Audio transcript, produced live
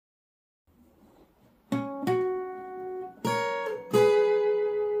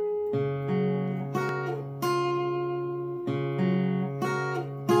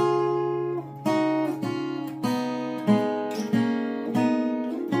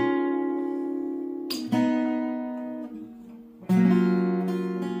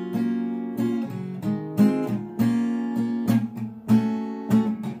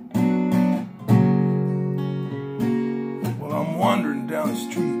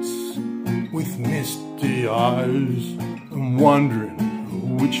misty eyes, I'm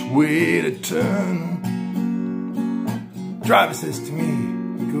wondering which way to turn. Driver says to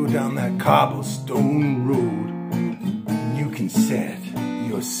me, go down that cobblestone road and you can set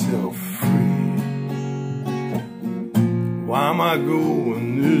yourself free. Why am I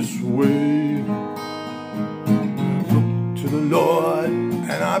going this way? I look to the Lord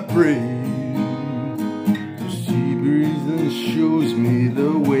and I pray. The sea breeze shows me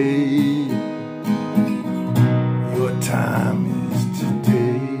the way. Your time is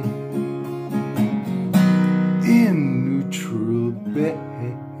today in Neutral Bay.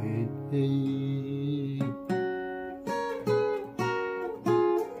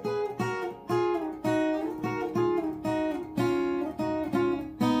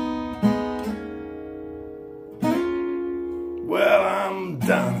 Well, I'm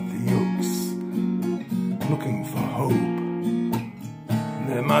down at the Oaks, looking for hope.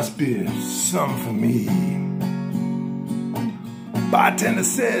 There must be some for me. Bartender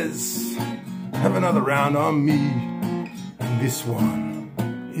says, have another round on me, and this one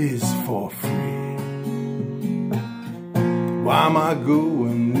is for free. Why am I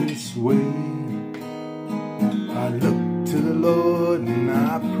going this way? I look to the Lord and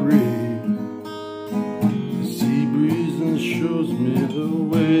I pray. Shows me the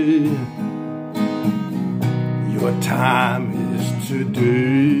way. Your time is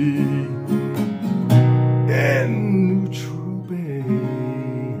today in Neutral Bay.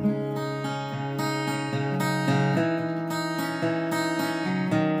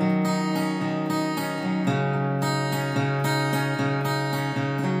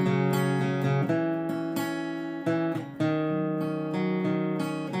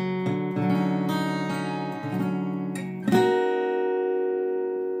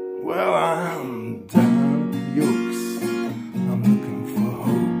 Well, I'm down at the Oaks, I'm looking for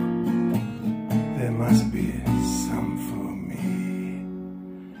hope. There must be some for me.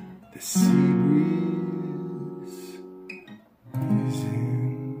 The sea breeze is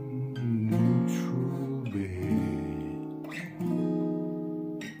in Neutral Bay.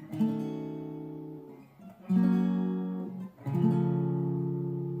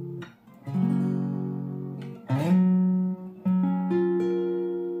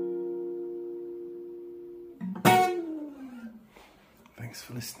 Thanks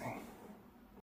for listening.